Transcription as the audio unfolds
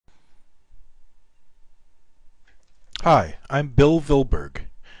Hi, I'm Bill Vilberg.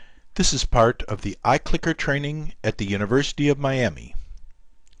 This is part of the iclicker training at the University of Miami.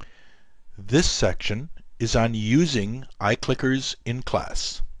 This section is on using iclickers in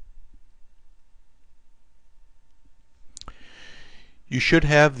class. You should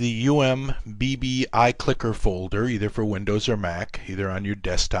have the UMBB iclicker folder either for Windows or Mac, either on your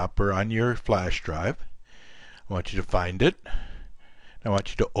desktop or on your flash drive. I want you to find it. I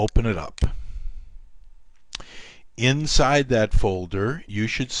want you to open it up. Inside that folder, you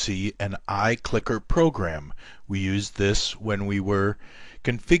should see an iclicker program. We used this when we were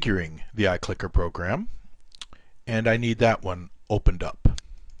configuring the iclicker program, and I need that one opened up.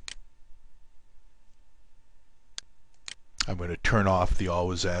 I'm going to turn off the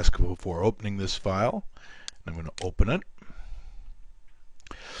always ask before opening this file. I'm going to open it.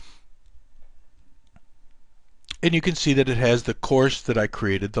 And you can see that it has the course that I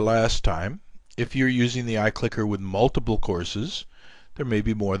created the last time. If you're using the iclicker with multiple courses, there may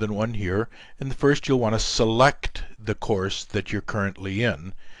be more than one here. And first you'll want to select the course that you're currently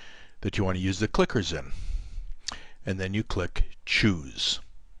in, that you want to use the clickers in. And then you click Choose.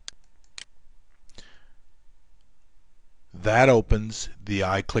 That opens the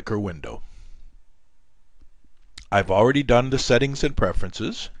iclicker window. I've already done the settings and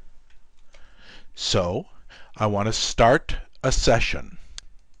preferences, so I want to start a session.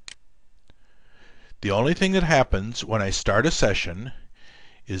 The only thing that happens when I start a session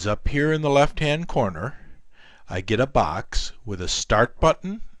is up here in the left-hand corner, I get a box with a Start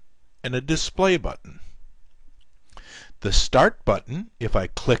button and a Display button. The Start button, if I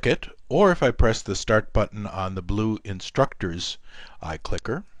click it, or if I press the Start button on the blue Instructors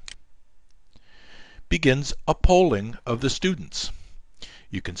iclicker, begins a polling of the students.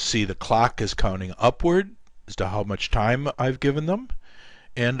 You can see the clock is counting upward as to how much time I've given them.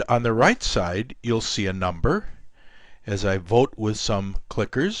 And on the right side, you'll see a number. As I vote with some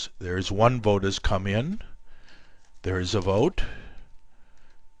clickers, there's one vote has come in. There's a vote.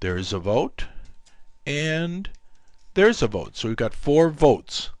 There's a vote. And there's a vote. So we've got 4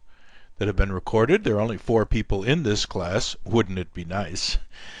 votes that have been recorded. There are only 4 people in this class. Wouldn't it be nice?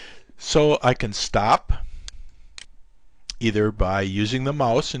 So I can stop either by using the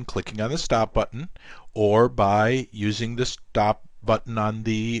mouse and clicking on the stop button, or by using the stop button on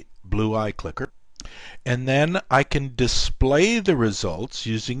the blue iclicker. And then I can display the results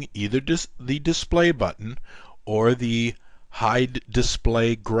using either the display button or the hide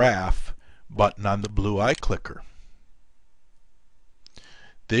display graph button on the blue iclicker.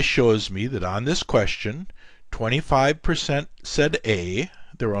 This shows me that on this question 25% said A.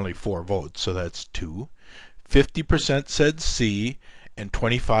 There were only 4 votes, so that's 2. 50% said C, and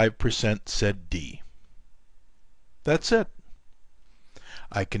 25% said D. That's it.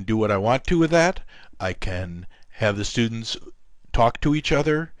 I can do what I want to with that. I can have the students talk to each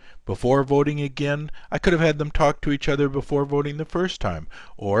other before voting again. I could have had them talk to each other before voting the first time.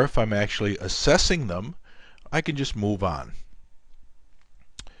 Or if I'm actually assessing them, I can just move on.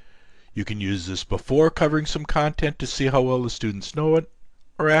 You can use this before covering some content to see how well the students know it,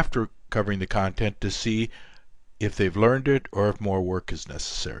 or after covering the content to see if they've learned it or if more work is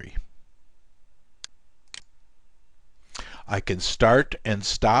necessary. I can start and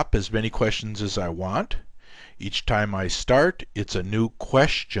stop as many questions as I want. Each time I start, it's a new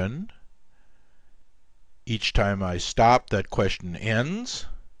question. Each time I stop, that question ends.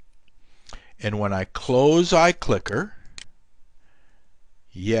 And when I close iclicker,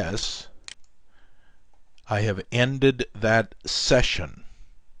 yes, I have ended that session.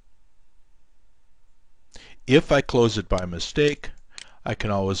 If I close it by mistake, I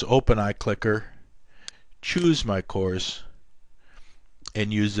can always open iclicker, choose my course,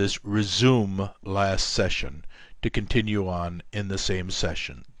 and use this resume last session to continue on in the same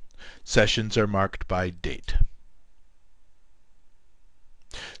session. Sessions are marked by date.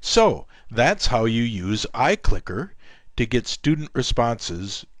 So that's how you use iclicker to get student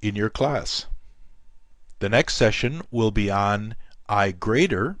responses in your class. The next session will be on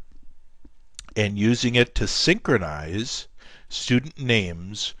iGrader and using it to synchronize student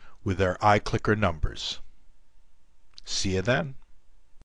names with their iclicker numbers. See you then.